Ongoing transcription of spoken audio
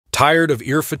Tired of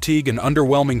ear fatigue and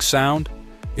underwhelming sound?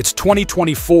 It's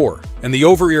 2024, and the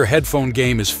over-ear headphone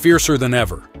game is fiercer than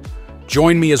ever.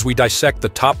 Join me as we dissect the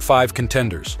top 5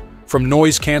 contenders, from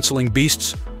noise-canceling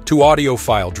beasts to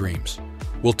audiophile dreams.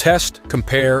 We'll test,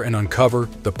 compare, and uncover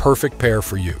the perfect pair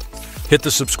for you. Hit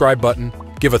the subscribe button,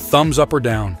 give a thumbs up or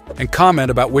down, and comment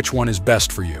about which one is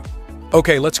best for you.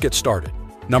 Okay, let's get started.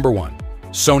 Number 1.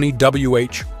 Sony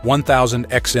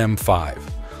WH-1000XM5.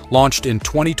 Launched in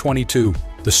 2022,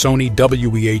 the Sony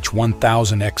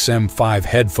WH-1000XM5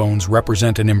 headphones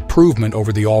represent an improvement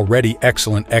over the already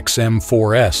excellent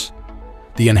XM4S.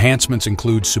 The enhancements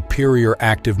include superior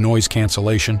active noise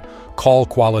cancellation, call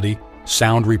quality,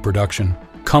 sound reproduction,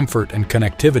 comfort, and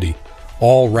connectivity,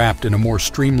 all wrapped in a more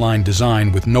streamlined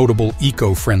design with notable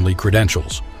eco-friendly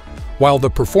credentials. While the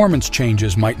performance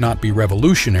changes might not be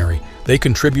revolutionary, they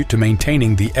contribute to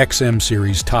maintaining the XM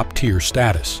series top-tier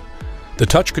status. The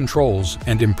touch controls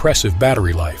and impressive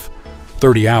battery life,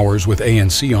 30 hours with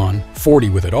ANC on, 40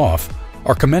 with it off,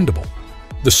 are commendable.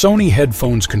 The Sony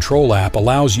headphones control app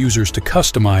allows users to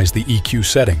customize the EQ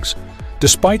settings.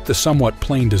 Despite the somewhat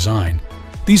plain design,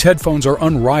 these headphones are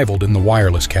unrivaled in the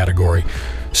wireless category,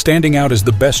 standing out as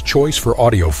the best choice for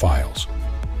audiophiles.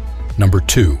 Number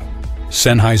 2.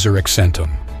 Sennheiser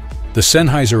Accentum. The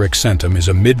Sennheiser Accentum is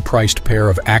a mid-priced pair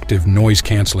of active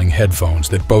noise-canceling headphones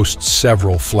that boasts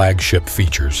several flagship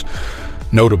features.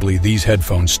 Notably, these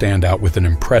headphones stand out with an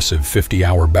impressive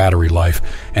 50-hour battery life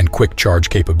and quick charge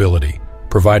capability,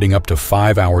 providing up to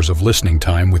 5 hours of listening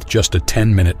time with just a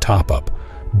 10-minute top-up.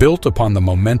 Built upon the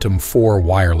Momentum 4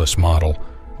 wireless model,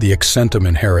 the Accentum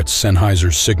inherits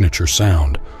Sennheiser's signature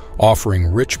sound,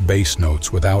 offering rich bass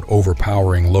notes without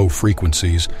overpowering low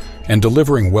frequencies and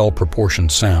delivering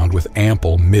well-proportioned sound with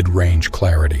ample mid-range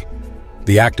clarity.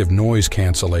 The active noise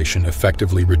cancellation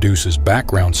effectively reduces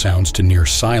background sounds to near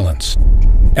silence,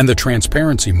 and the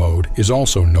transparency mode is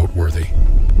also noteworthy.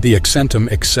 The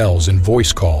Accentum excels in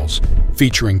voice calls,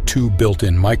 featuring 2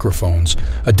 built-in microphones,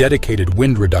 a dedicated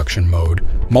wind reduction mode,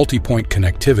 multi-point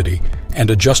connectivity,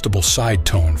 and adjustable side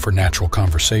tone for natural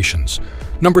conversations.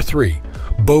 Number 3.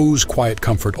 Bose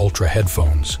QuietComfort Ultra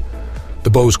headphones. The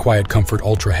Bose QuietComfort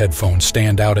Ultra headphones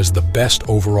stand out as the best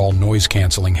overall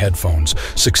noise-canceling headphones,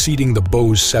 succeeding the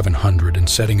Bose 700 and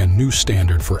setting a new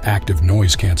standard for active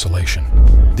noise cancellation.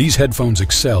 These headphones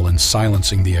excel in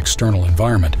silencing the external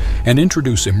environment and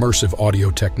introduce immersive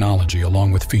audio technology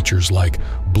along with features like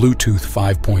Bluetooth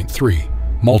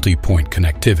 5.3, multi-point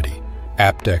connectivity,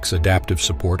 aptX adaptive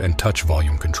support, and touch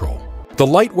volume control. The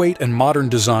lightweight and modern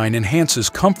design enhances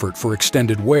comfort for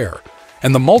extended wear,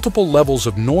 and the multiple levels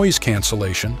of noise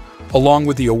cancellation, along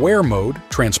with the aware mode,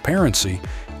 transparency,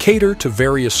 cater to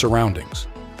various surroundings.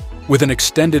 With an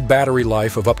extended battery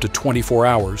life of up to 24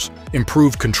 hours,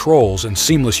 improved controls, and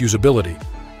seamless usability,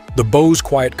 the Bose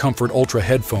QuietComfort Ultra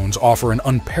headphones offer an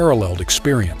unparalleled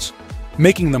experience,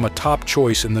 making them a top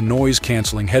choice in the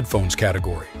noise-canceling headphones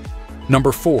category.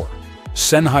 Number 4.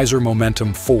 Sennheiser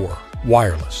Momentum 4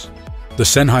 Wireless. The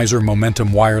Sennheiser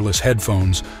Momentum wireless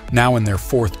headphones, now in their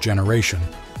 4th generation,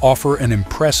 offer an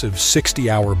impressive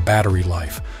 60-hour battery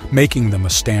life, making them a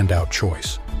standout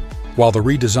choice. While the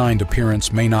redesigned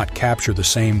appearance may not capture the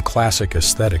same classic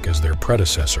aesthetic as their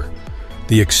predecessor,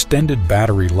 the extended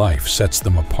battery life sets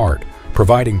them apart,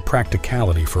 providing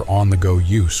practicality for on-the-go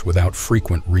use without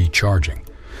frequent recharging.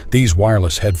 These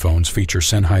wireless headphones feature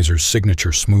Sennheiser's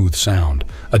signature smooth sound,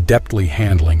 adeptly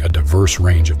handling a diverse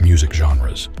range of music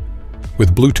genres.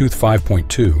 With Bluetooth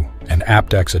 5.2 and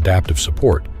aptX adaptive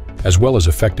support, as well as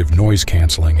effective noise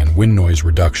canceling and wind noise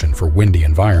reduction for windy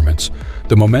environments,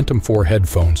 the Momentum 4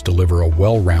 headphones deliver a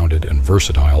well-rounded and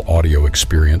versatile audio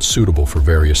experience suitable for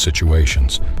various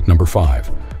situations. Number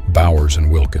 5. Bowers &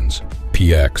 Wilkins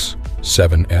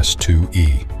Px7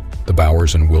 S2e. The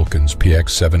Bowers & Wilkins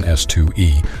Px7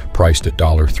 S2e, priced at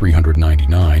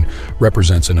 $399,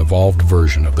 represents an evolved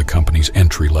version of the company's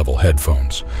entry-level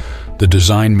headphones. The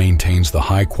design maintains the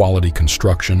high-quality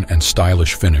construction and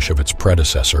stylish finish of its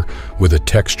predecessor, with a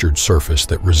textured surface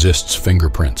that resists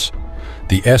fingerprints.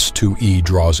 The S2e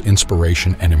draws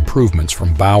inspiration and improvements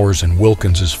from Bowers &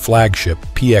 Wilkins's flagship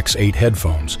PX8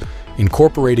 headphones,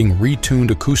 incorporating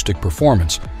retuned acoustic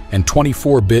performance and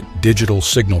 24-bit digital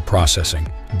signal processing,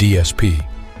 DSP.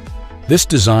 This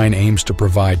design aims to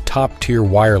provide top-tier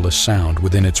wireless sound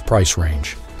within its price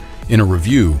range. In a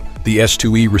review, the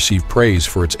S2e received praise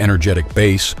for its energetic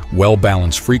bass,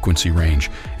 well-balanced frequency range,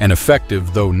 and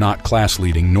effective, though not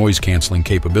class-leading, noise-canceling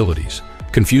capabilities.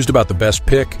 Confused about the best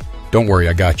pick? Don't worry,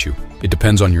 I got you. It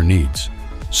depends on your needs.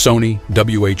 Sony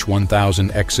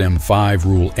WH-1000XM5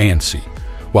 rule ANSI,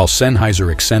 while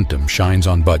Sennheiser Accentum shines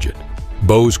on budget.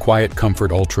 Bose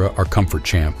QuietComfort Ultra are comfort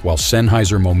champ, while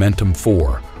Sennheiser Momentum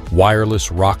 4,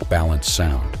 wireless rock balance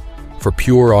sound. For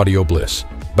pure audio bliss,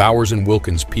 Bowers and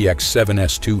Wilkins Px7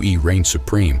 S2e reign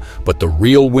supreme, but the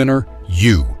real winner,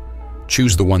 you.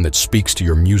 Choose the one that speaks to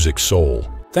your music soul.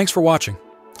 Thanks for watching.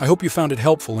 I hope you found it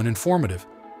helpful and informative.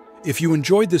 If you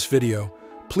enjoyed this video,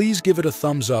 please give it a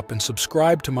thumbs up and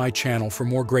subscribe to my channel for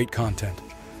more great content.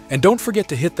 And don't forget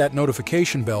to hit that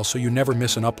notification bell so you never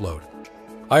miss an upload.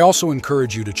 I also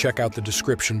encourage you to check out the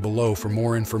description below for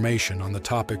more information on the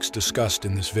topics discussed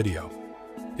in this video.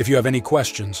 If you have any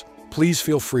questions, please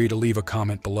feel free to leave a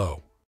comment below.